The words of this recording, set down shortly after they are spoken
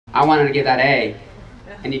I wanted to get that A.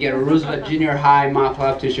 And you get a Roosevelt Junior High Mile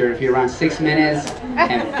Club t-shirt if you run 6 minutes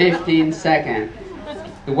and 15 seconds.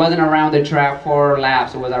 It wasn't around the track 4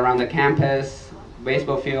 laps, it was around the campus,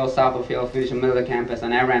 baseball field, softball field, finished in the middle of the campus,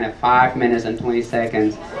 and I ran at 5 minutes and 20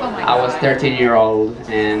 seconds. I was 13-year-old,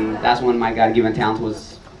 and that's when my God-given talent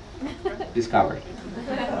was discovered.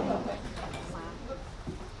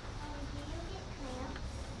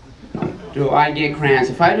 Do I get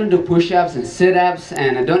cramps? If I don't do push-ups and sit-ups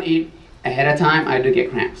and I don't eat ahead of time, I do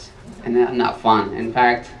get cramps, and that's not fun. In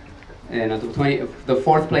fact, you know, the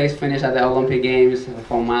 4th place finish at the Olympic Games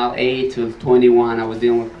from mile 8 to 21, I was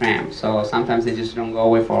dealing with cramps. So sometimes they just don't go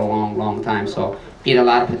away for a long, long time. So eat a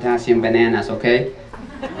lot of potassium bananas, okay?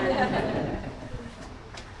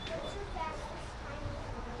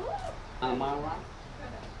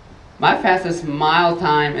 My fastest mile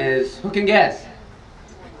time is, who can guess?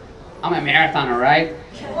 I'm a marathoner, right?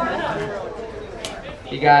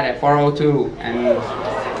 You got it, 4:02, and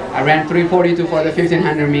I ran 3:42 for the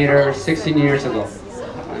 1500 meters 16 years ago.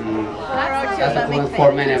 And that's equivalent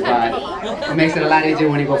 4 minutes, but it makes it a lot easier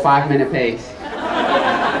when you go 5-minute pace.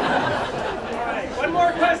 One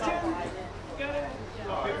more question.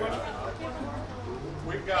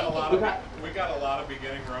 We've got a lot of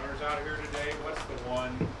beginning runners out here today. What's the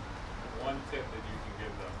one tip that you can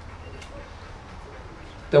give them?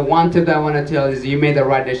 The one tip that I want to tell is you made the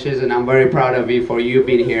right decision. I'm very proud of you for you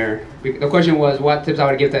being here. The question was what tips I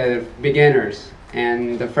would give to beginners.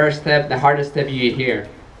 And the first step, the hardest step you hear.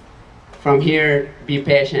 From here, be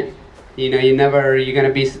patient. You know, you're going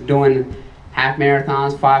to be doing half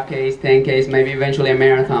marathons, 5Ks, 10Ks, maybe eventually a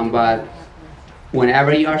marathon. But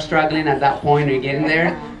whenever you are struggling at that point or you're getting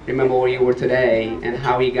there, remember where you were today and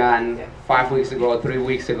how you got 5 weeks ago, 3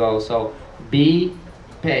 weeks ago. So be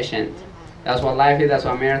patient. That's what life is, that's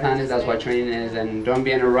what marathon is, that's what training is, and don't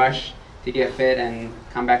be in a rush to get fit and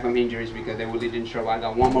come back from injuries because they will lead into trouble. I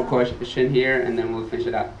got one more question here and then we'll finish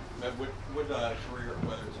it up. What career,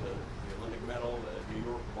 whether it's the Olympic medal, the New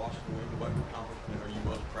York, Boston win, what accomplishment are you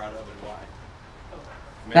most proud of and why?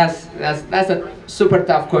 That's a super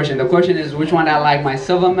tough question. The question is which one I like, my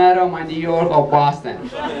silver medal, my New York, or Boston?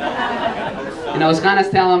 You know, it's kind of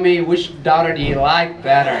telling me which daughter do you like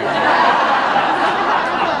better.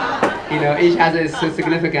 You know, each has its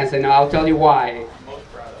significance, and I'll tell you why.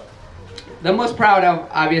 The most proud of,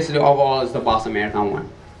 obviously, overall is the Boston Marathon one.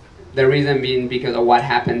 The reason being because of what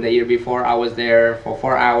happened the year before. I was there for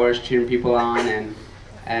 4 hours cheering people on,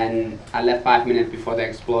 and I left 5 minutes before the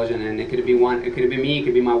explosion. And it could be me, it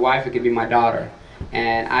could be my wife, it could be my daughter.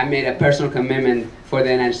 And I made a personal commitment for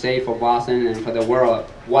the United States, for Boston, and for the world.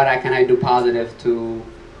 What can I do positive to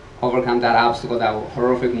overcome that obstacle, that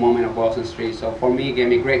horrific moment of Boston Street. So for me, it gave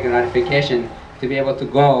me great gratification to be able to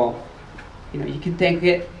go. You know, you can think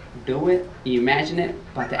it, do it, you imagine it,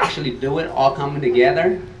 but to actually do it all coming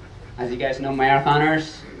together, as you guys know,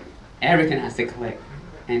 marathoners, everything has to click.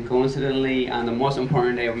 And coincidentally, on the most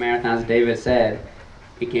important day of marathons, David said,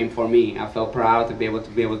 it came for me. I felt proud to be able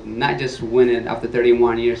to not just win it after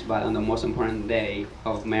 31 years, but on the most important day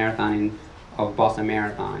of marathoning, of Boston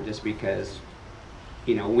Marathon, just because,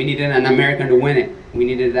 you know, we needed an American to win it. We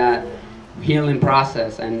needed that healing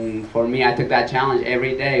process, and for me, I took that challenge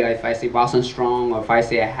every day. If I see Boston Strong, or if I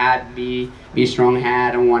see a hat, be strong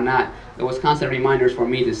hat and whatnot, there was constant reminders for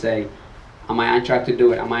me to say, am I on track to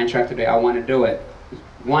do it? Am I on track to do it? I want to do it.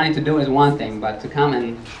 Wanting to do it is one thing, but to come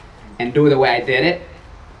and do it the way I did it,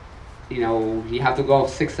 you know, you have to go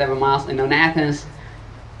 6-7 miles. And in Athens,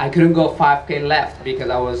 I couldn't go 5K left because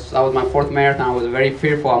that was my 4th marathon. I was very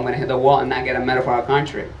fearful I'm going to hit the wall and not get a medal for our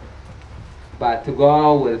country. But to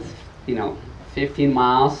go with, you know, 15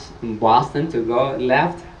 miles in Boston, to go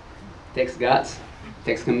left, takes guts,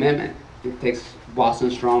 takes commitment. It takes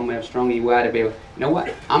Boston Strong, we have strong, you got to be able, you know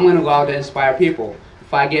what, I'm going to go out to inspire people.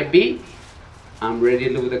 If I get beat, I'm ready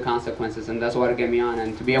to live with the consequences, and that's what get me on.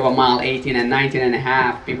 And to be able to mile 18 and 19 and a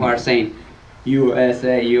half, people are saying,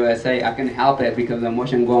 USA, USA. I can help it because the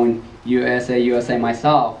emotion going USA, USA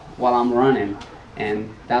myself while I'm running.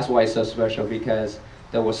 And that's why it's so special, because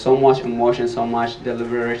there was so much emotion, so much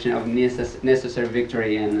deliberation of necessary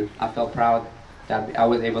victory, and I felt proud that I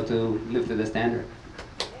was able to live to the standard.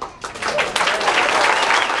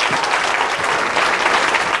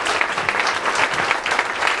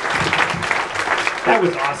 That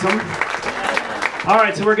was awesome. All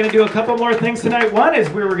right, so we're going to do a couple more things tonight. One is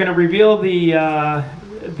we were going to reveal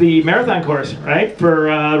the marathon course, right, for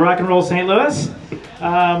Rock and Roll St. Louis.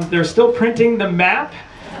 They're still printing the map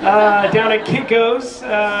down at Kinko's.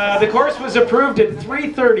 The course was approved at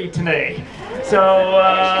 3:30 today.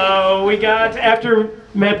 So we got, after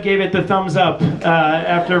Meb gave it the thumbs up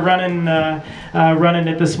after running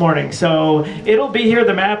it this morning. So it'll be here,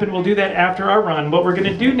 the map, and we'll do that after our run. What we're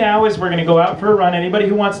going to do now is we're going to go out for a run. Anybody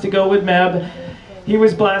who wants to go with Meb, he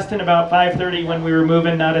was blasting about 5:30 when we were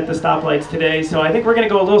moving, not at the stoplights today. So I think we're going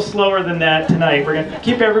to go a little slower than that tonight. We're going to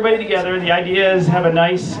keep everybody together. The idea is have a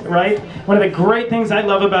nice, right? One of the great things I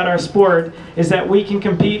love about our sport is that we can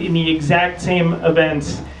compete in the exact same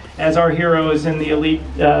events as our heroes in the elite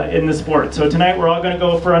in the sport. So tonight we're all going to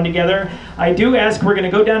go for a run together. I do ask, we're going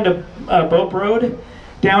to go down to Bope Road.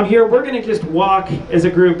 Down here, we're going to just walk as a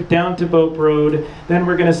group down to Bope Road. Then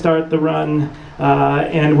we're going to start the run,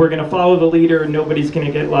 and we're going to follow the leader. Nobody's going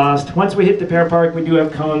to get lost. Once we hit the Pear Park, we do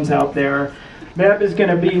have cones out there. Map is going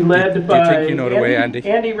to be led by take your note away, Andy.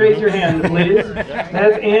 Andy, raise your hand, please.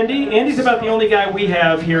 That's Andy. Andy's about the only guy we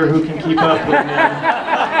have here who can keep up with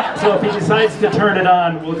me. So if he decides to turn it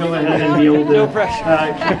on, we'll go ahead and be able to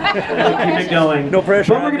keep it going. No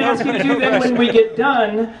pressure. What we're going to ask you to do then when we get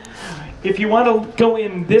done, if you want to go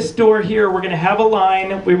in this door here, we're going to have a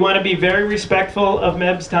line. We want to be very respectful of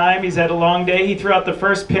Meb's time. He's had a long day. He threw out the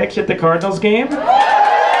first pitch at the Cardinals game.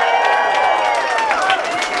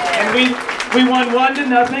 And we won 1-0,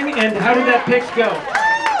 and how did that pitch go?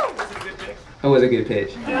 It was a good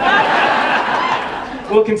pitch.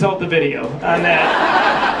 We'll consult the video on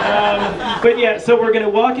that. But yeah, so we're going to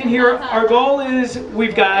walk in here. Our goal is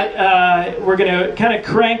we're going to kind of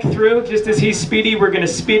crank through. Just as he's speedy, we're going to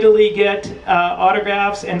speedily get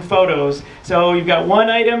autographs and photos. So you've got one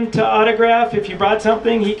item to autograph. If you brought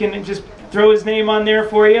something, he can just throw his name on there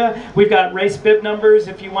for you. We've got race bib numbers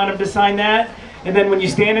if you want him to sign that. And then when you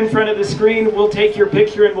stand in front of the screen, we'll take your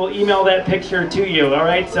picture and we'll email that picture to you, all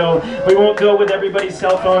right? So we won't go with everybody's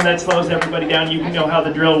cell phone. That slows everybody down. You can know how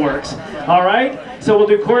the drill works, all right? So we'll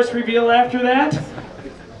do course reveal after that.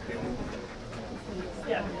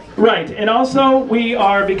 Right, and also we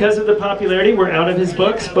are, because of the popularity, we're out of his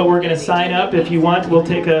books, but we're going to sign up. If you want, we'll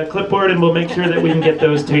take a clipboard and we'll make sure that we can get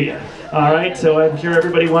those to you, all right? So I'm sure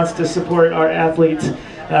everybody wants to support our athletes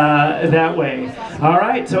that way. All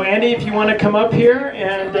right, so Andy, if you want to come up here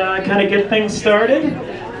and kind of get things started.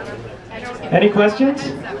 Any questions?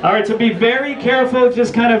 All right, so be very careful.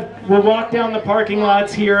 Just kind of, we'll walk down the parking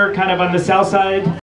lots here, kind of on the south side.